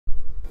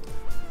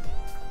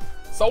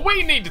So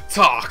we need to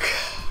talk.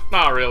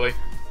 Not really.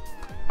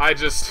 I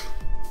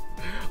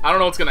don't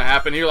know what's gonna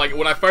happen here. Like,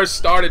 when I first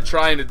started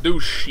trying to do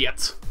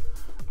shit,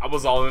 I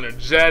was all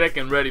energetic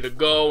and ready to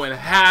go and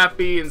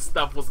happy and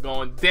stuff was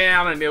going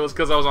down, and it was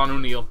because I was on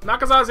Unil. Not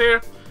because I was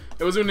here.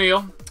 It was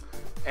Unil.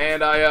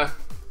 And there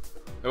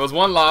was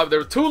one lobby. There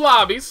were 2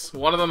 lobbies.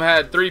 One of them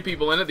had 3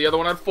 people in it. The other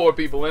one had 4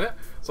 people in it.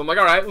 So I'm like,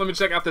 alright, let me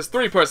check out this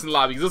 3-person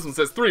lobby. This one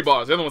says 3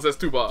 bars. The other one says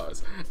 2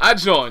 bars. I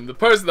joined.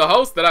 The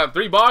host that I have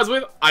 3 bars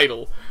with,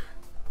 idle.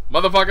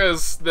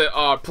 Motherfuckers that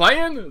are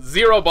playing,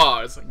 0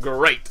 bars.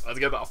 Great. Let's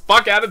get the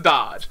fuck out of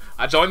Dodge.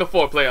 I joined the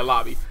 4-player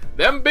lobby.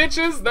 Them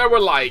bitches, there were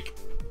like...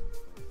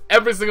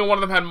 Every single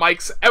one of them had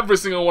mics. Every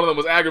single one of them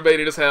was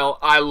aggravated as hell.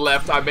 I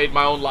left. I made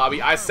my own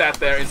lobby. I sat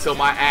there until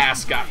my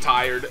ass got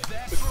tired.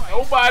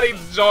 Nobody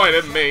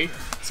joining me.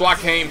 So I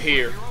came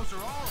here.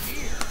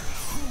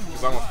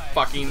 Because I'm a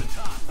fucking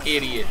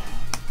idiot.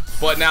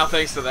 But now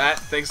thanks to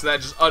that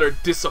just utter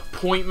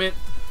disappointment,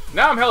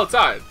 now I'm hella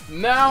tired.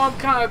 Now I'm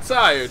kind of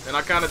tired. And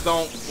I kind of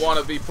don't want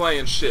to be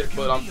playing shit.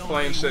 But I'm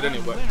playing shit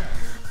anyway.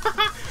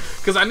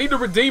 Because I need to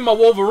redeem my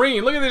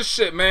Wolverine. Look at this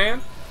shit,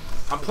 man.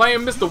 I'm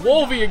playing Mr.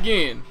 Wolvie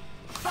again.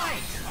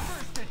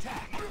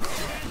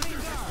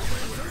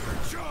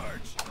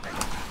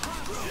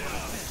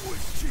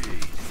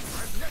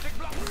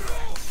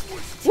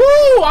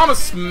 Woo! I'm a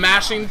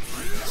smashing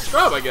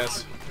scrub, I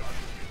guess.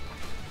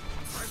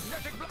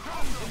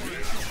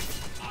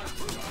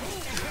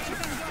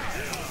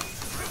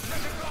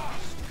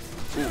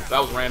 Ooh, that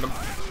was random.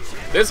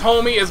 This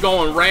homie is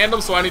going random,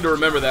 so I need to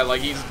remember that.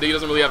 Like, he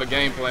doesn't really have a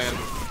game plan.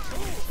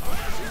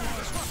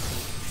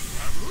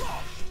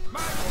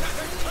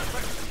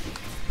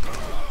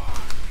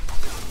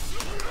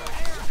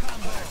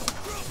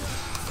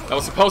 That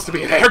was supposed to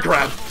be an air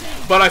grab,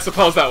 but I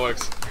suppose that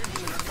works.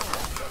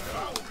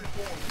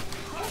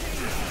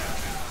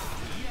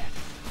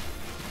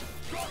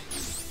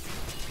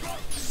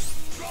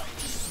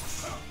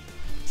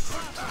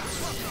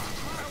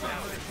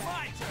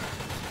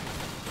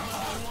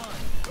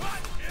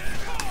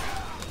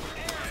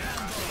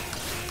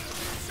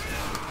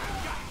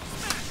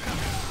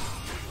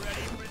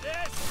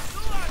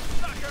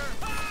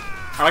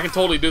 I can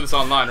totally do this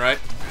online, right?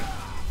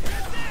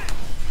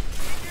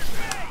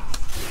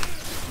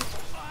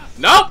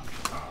 Nope!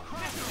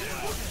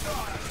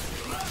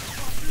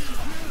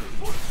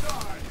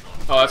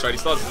 Oh, that's right, he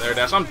still has his air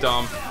dash. I'm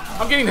dumb.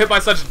 I'm getting hit by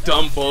such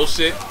dumb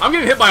bullshit. I'm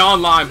getting hit by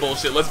online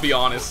bullshit, let's be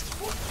honest.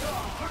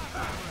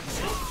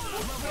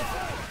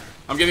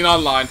 I'm getting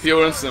online,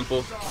 pure and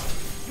simple.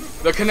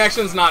 The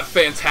connection's not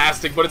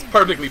fantastic, but it's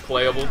perfectly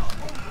playable.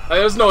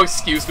 There's no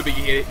excuse to be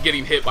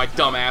getting hit by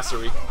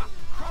dumbassery.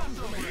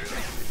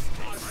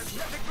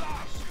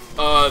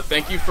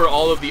 Thank you for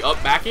all of the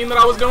up backing that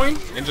I was doing,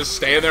 and just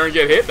stand there and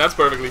get hit. That's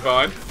perfectly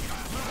fine.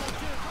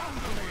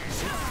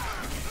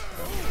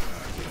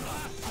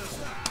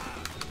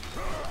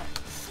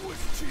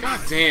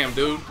 God damn,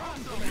 dude.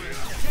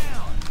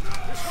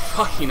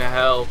 Fucking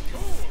hell.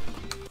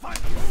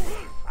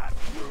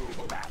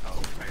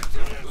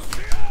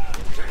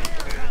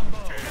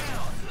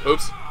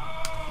 Oops.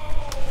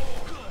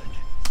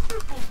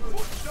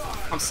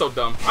 I'm so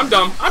dumb. I'm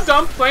dumb. I'm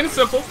dumb. Plain and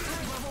simple.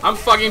 I'm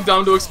fucking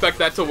dumb to expect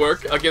that to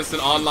work against an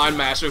online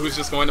masher who's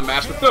just going to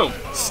mash with Doom.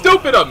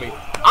 Stupid of me.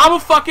 I'm a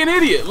fucking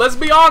idiot. Let's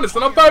be honest,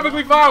 and I'm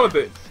perfectly fine with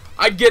it.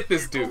 I get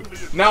this, dude.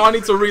 Now I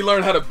need to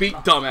relearn how to beat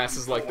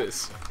dumbasses like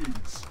this.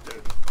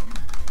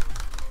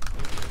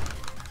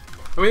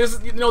 I mean,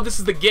 this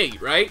is the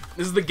gate, right?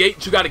 This is the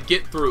gate you got to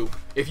get through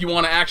if you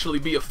want to actually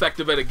be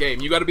effective at a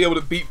game. You got to be able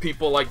to beat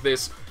people like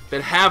this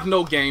that have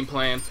no game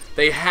plan.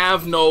 They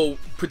have no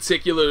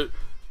particular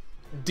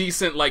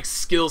decent like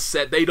skill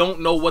set. They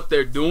don't know what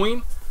they're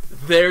doing.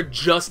 They're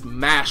just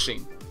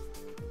mashing,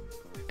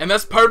 and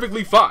that's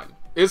perfectly fine.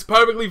 It's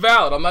perfectly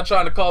valid. I'm not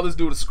trying to call this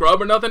dude a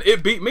scrub or nothing.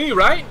 It beat me,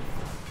 right?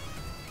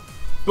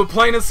 But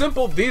plain and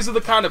simple, these are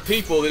the kind of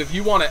people that if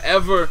you want to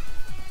ever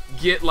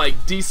get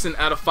like decent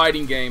at a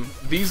fighting game,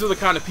 these are the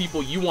kind of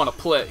people you want to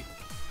play,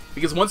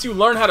 because once you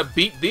learn how to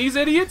beat these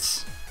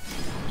idiots,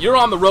 you're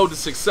on the road to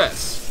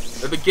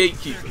success. They're the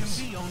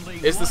gatekeepers.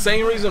 It's the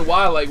same reason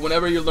why, like,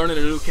 whenever you're learning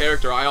a new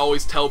character, I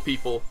always tell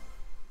people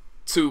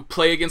to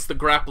play against the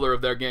grappler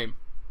of their game.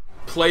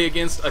 Play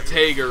against a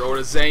Tager or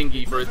a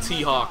Zangief or a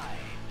T-Hawk.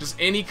 Just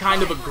any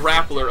kind of a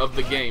grappler of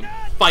the game.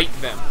 Fight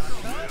them.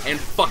 And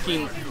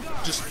fucking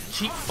just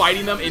keep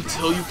fighting them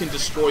until you can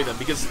destroy them.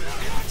 Because,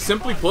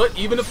 simply put,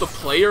 even if the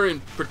player in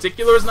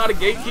particular is not a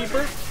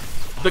gatekeeper,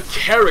 the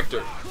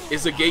character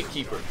is a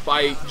gatekeeper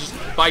by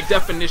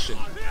definition.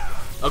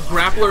 A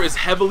grappler is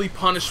heavily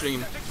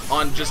punishing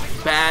on just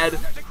bad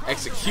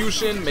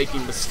execution,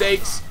 making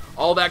mistakes,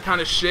 all that kind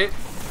of shit.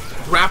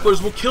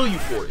 Grapplers will kill you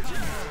for it.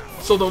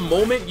 So the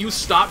moment you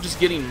stop just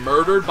getting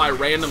murdered by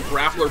random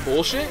grappler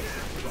bullshit,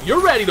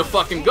 you're ready to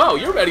fucking go.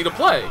 You're ready to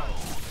play.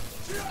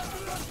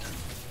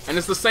 And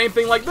it's the same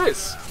thing like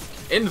this.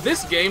 In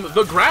this game,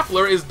 the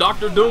grappler is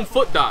Dr. Doom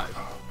Foot Dive.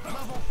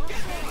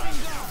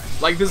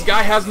 Like, this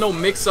guy has no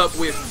mix-up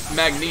with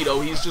Magneto.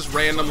 He's just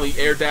randomly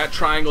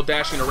triangle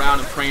dashing around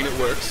and praying it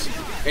works.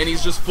 and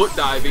he's just foot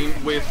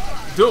diving with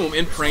Doom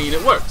and praying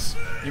it works.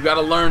 You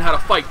gotta learn how to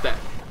fight that.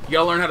 You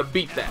gotta learn how to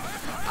beat that.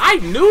 I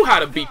knew how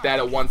to beat that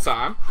at one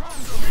time.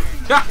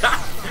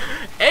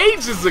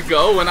 Ages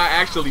ago, when I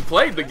actually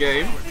played the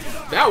game,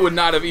 that would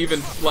not have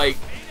even, like,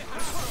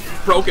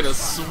 broken a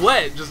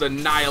sweat just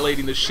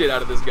annihilating the shit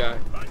out of this guy.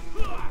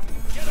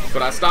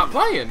 But I stopped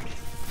playing.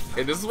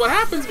 And this is what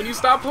happens when you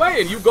stop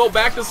playing. You go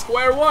back to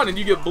square one and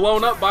you get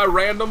blown up by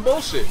random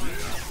bullshit.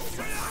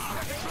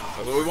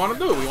 That's what we want to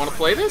do. We want to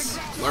play this,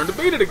 learn to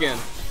beat it again.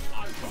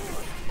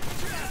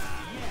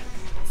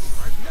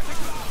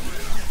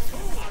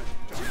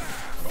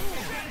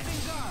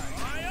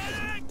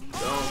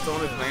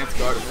 Don't advance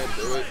guard and then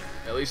do it.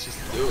 At least just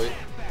do it.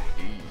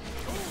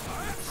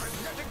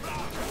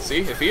 See,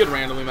 if he had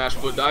randomly mashed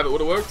foot dive, it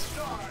would have worked.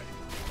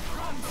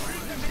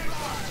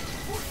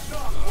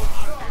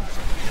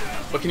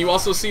 But can you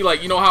also see,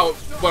 like, you know how,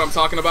 what I'm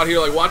talking about here?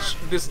 Like, watch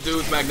this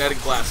dude's magnetic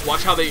blast.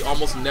 Watch how they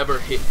almost never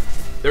hit.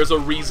 There's a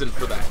reason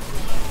for that.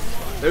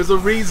 There's a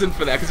reason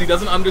for that, because he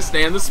doesn't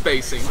understand the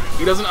spacing.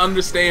 He doesn't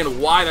understand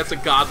why that's a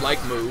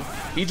godlike move.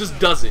 He just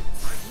does it.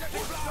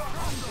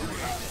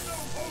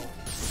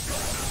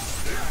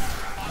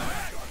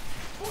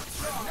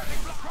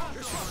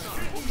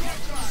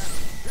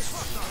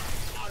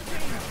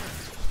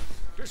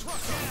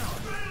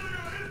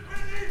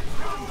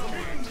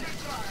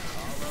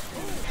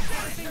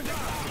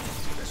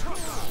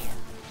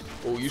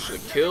 Oh, you should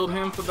have killed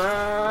him for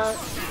that.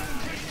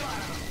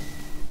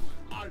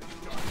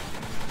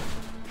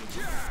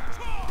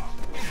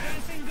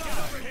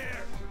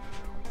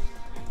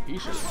 He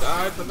should have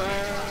died for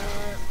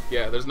that.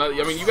 Yeah, there's nothing.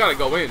 I mean, you gotta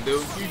go in,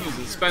 dude. You're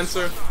using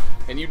Spencer,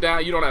 and you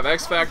down. You don't have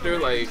X Factor.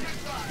 Like,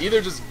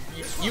 either just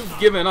you've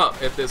given up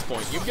at this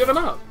point. You've given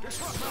up.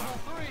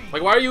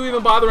 Like, why are you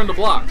even bothering to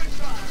block?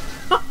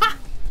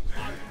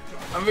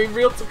 I mean,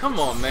 come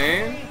on,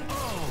 man.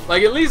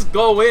 Like, at least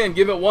go in,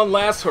 give it one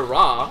last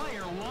hurrah.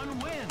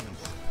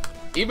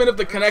 Even if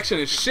the connection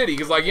is shitty,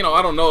 because, like, you know,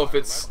 I don't know if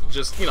it's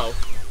just, you know,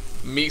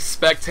 me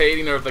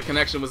spectating or if the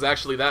connection was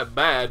actually that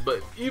bad,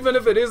 but even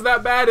if it is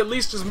that bad, at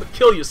least just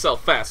kill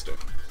yourself faster.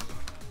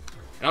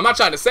 And I'm not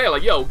trying to say,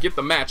 like, yo, get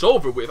the match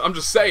over with. I'm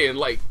just saying,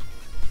 like,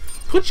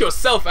 put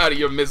yourself out of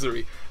your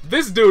misery.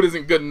 This dude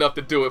isn't good enough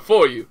to do it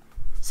for you.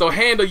 So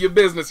handle your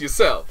business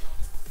yourself.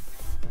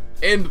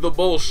 End the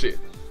bullshit.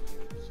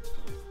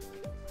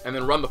 And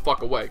then run the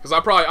fuck away. Because I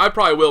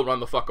probably will run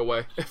the fuck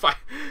away.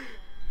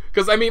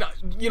 Because, I mean,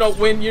 you know,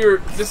 when you're...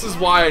 This is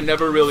why I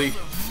never really...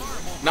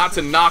 Not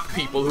to knock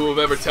people who have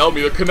ever told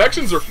me, the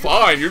connections are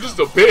fine, you're just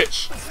a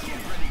bitch.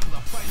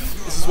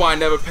 This is why I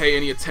never pay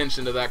any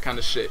attention to that kind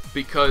of shit.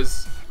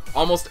 Because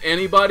almost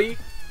anybody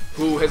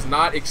who has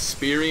not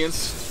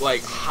experienced,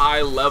 like,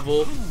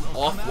 high-level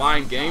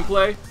offline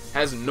gameplay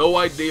has no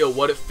idea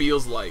what it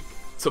feels like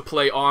to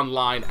play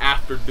online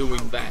after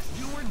doing that.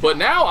 But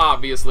now,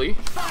 obviously,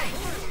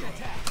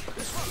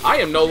 I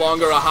am no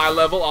longer a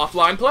high-level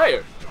offline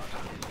player.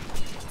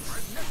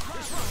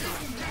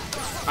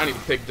 I need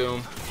to pick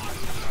Doom.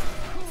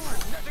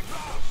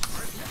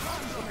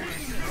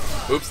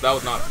 Oops, that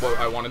was not what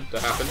I wanted to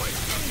happen.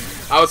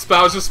 I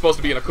was just supposed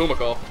to be in a Kuma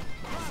call.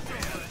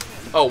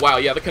 Oh, wow,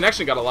 yeah, the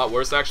connection got a lot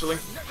worse, actually.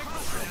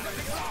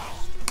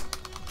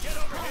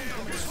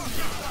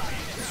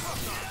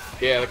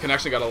 Yeah, the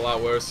connection got a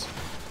lot worse.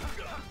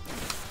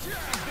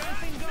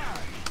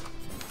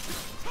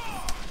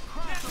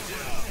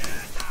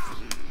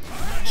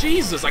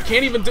 Jesus, I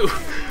can't even do...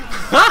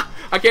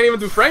 I can't even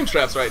do frame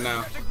traps right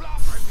now.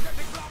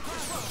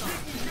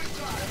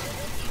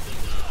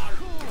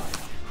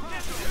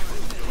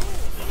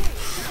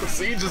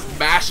 See, just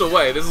mash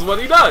away. This is what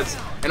he does.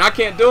 And I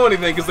can't do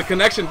anything because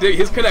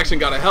his connection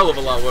got a hell of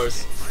a lot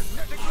worse.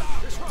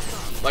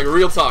 Like,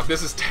 real talk,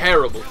 this is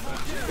terrible.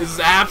 This is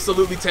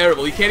absolutely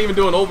terrible. He can't even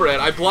do an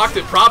overhead. I blocked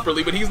it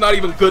properly, but he's not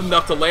even good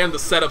enough to land the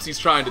setups he's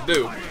trying to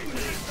do.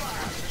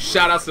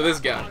 Shoutouts to this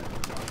guy.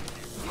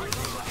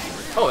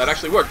 Oh, that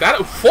actually worked.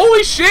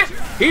 Holy shit!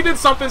 He did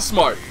something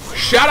smart.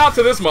 Shout out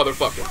to this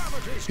motherfucker.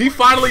 He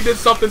finally did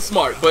something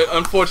smart, but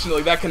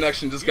unfortunately that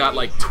connection just got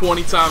like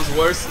 20 times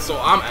worse, so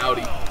I'm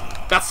outie.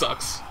 That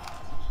sucks.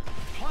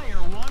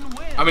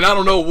 I mean, I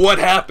don't know what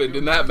happened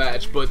in that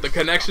match, but the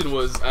connection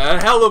was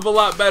a hell of a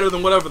lot better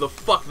than whatever the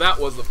fuck that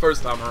was the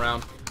first time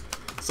around.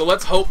 So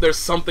let's hope there's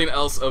something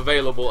else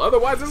available.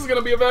 Otherwise, this is going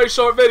to be a very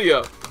short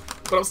video.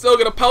 But I'm still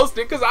going to post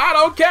it because I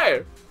don't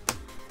care.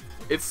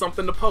 It's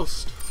something to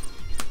post.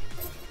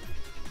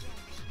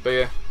 But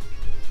yeah.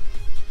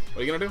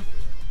 What are you going to do?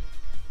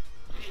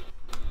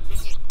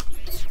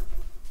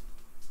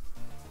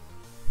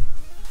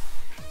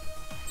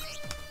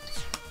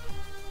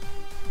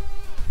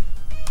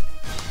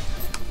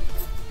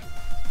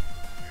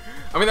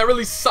 I mean, that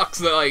really sucks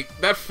that,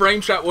 like, that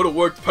frame trap would have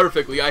worked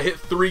perfectly. I hit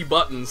 3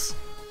 buttons,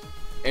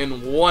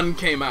 and 1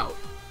 came out.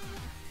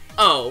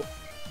 Oh.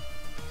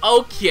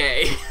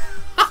 Okay.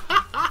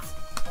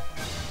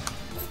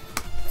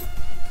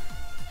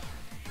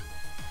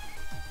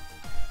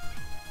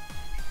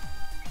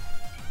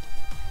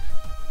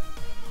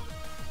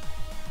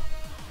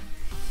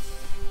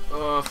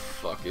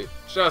 Fuck it.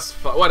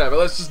 Whatever.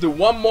 Let's just do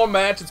one more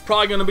match. It's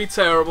probably gonna be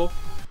terrible.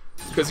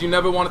 Because you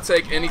never want to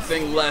take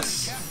anything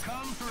less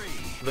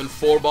than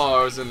 4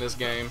 bars in this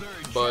game.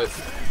 But,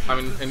 I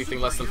mean,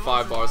 anything less than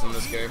 5 bars in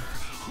this game.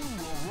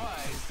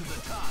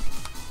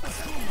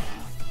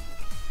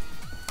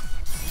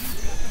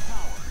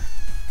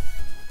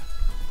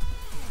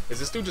 Is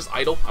this dude just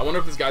idle? I wonder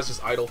if this guy's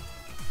just idle.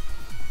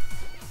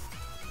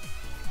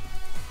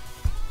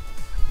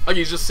 Like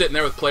he's just sitting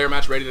there with player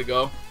match ready to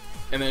go.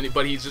 And then,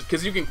 but he's just,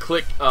 because you can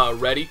click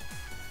ready.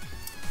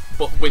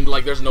 But when,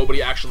 like, there's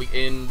nobody actually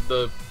in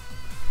the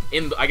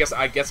I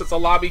guess it's a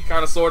lobby,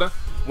 kind of, sort of.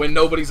 When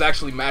nobody's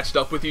actually matched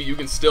up with you, you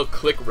can still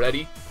click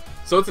ready.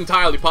 So it's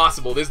entirely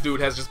possible this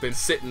dude has just been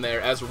sitting there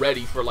as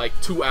ready for like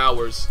 2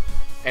 hours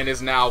and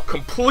is now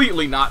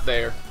completely not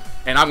there.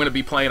 And I'm going to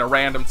be playing a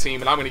random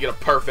team and I'm going to get a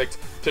perfect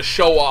to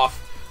show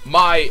off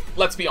my,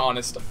 let's be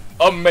honest,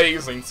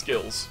 amazing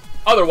skills.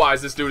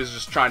 Otherwise, this dude is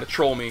just trying to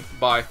troll me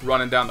by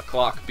running down the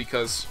clock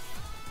because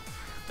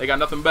they got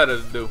nothing better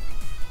to do.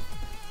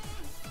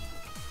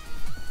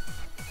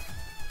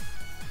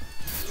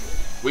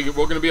 We're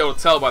gonna be able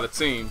to tell by the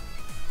team.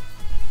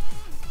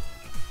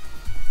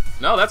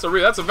 No, that's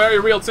a very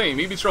real team.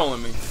 He be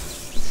trolling me.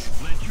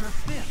 Let your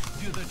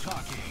fist do the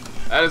talking.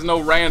 That is no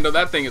random.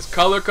 That thing is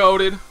color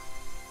coded.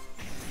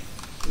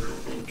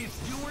 It's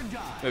do or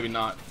die. Maybe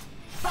not.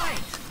 Fight.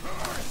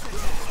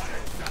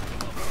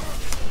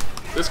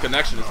 This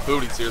connection is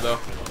booty tier though.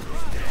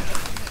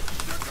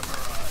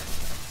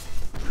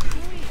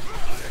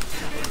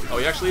 Oh,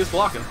 he actually is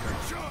blocking.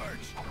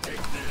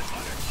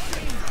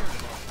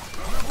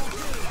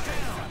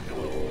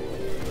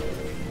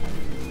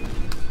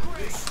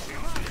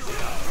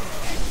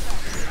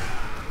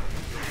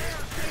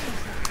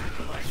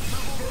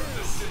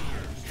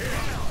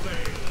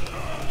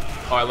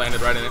 Oh, I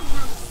landed right in it.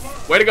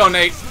 Way to go,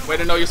 Nate. Way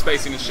to know your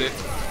spacing and shit.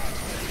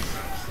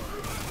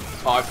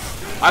 Oh,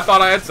 I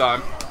thought I had time.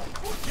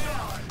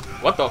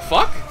 What the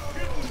fuck?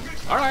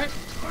 Alright.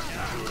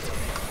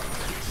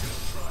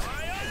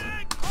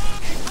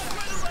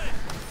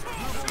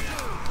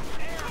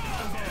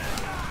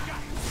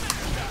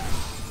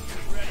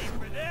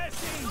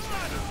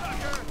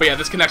 But yeah,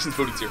 this connection's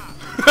booty tier.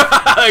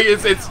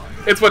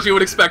 It's what you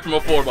would expect from a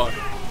 4-bar.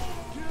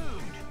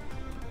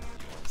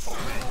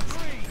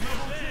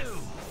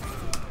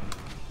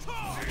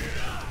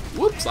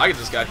 Whoops, I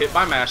just got hit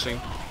by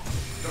mashing.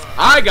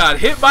 I got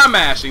hit by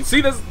mashing.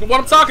 See, this is what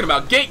I'm talking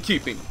about.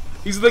 Gatekeeping.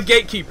 These are the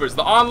gatekeepers.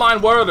 The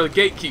online world are the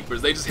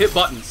gatekeepers. They just hit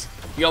buttons.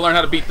 You gotta learn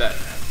how to beat that.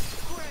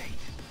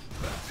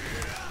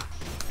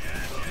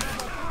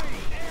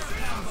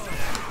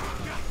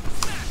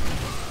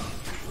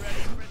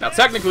 Now,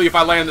 technically, if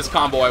I land this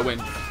combo, I win.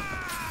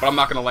 But I'm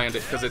not gonna land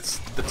it because it's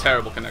the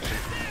terrible connection.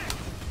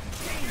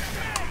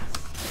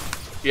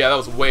 Yeah, that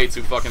was way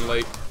too fucking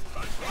late.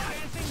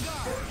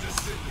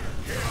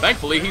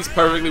 Thankfully, he's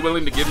perfectly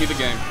willing to give me the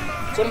game.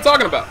 That's what I'm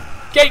talking about.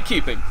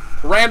 Gatekeeping.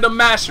 Random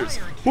mashers.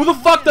 Who the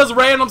fuck does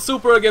random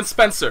super against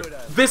Spencer?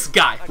 This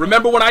guy.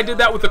 Remember when I did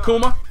that with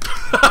Akuma?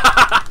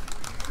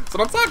 That's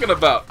what I'm talking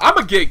about. I'm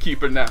a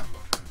gatekeeper now.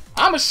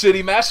 I'm a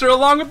shitty masher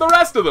along with the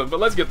rest of them. But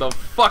let's get the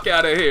fuck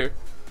out of here.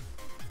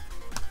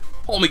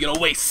 Only gonna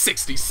waste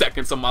 60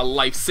 seconds of my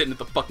life sitting at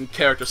the fucking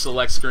character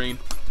select screen.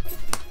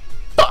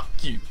 Fuck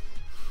you.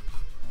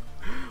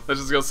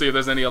 Let's just go see if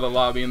there's any other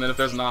lobby, and then if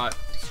there's not,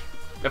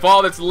 if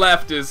all that's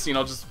left is, you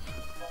know, just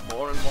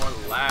more and more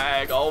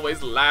lag,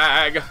 always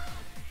lag.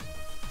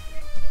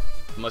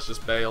 And let's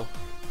just bail.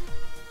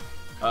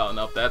 Oh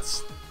no,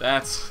 that's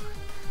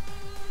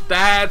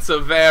a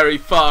very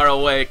far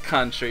away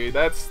country.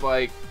 That's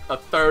like a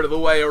third of the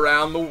way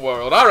around the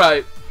world.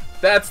 Alright,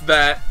 that's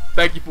that.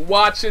 Thank you for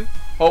watching.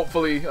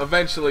 Hopefully,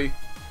 eventually,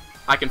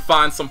 I can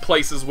find some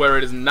places where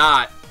it is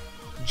not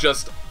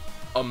just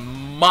a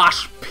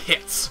mosh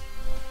pit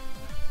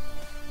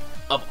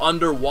of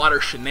underwater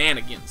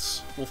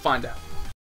shenanigans. We'll find out.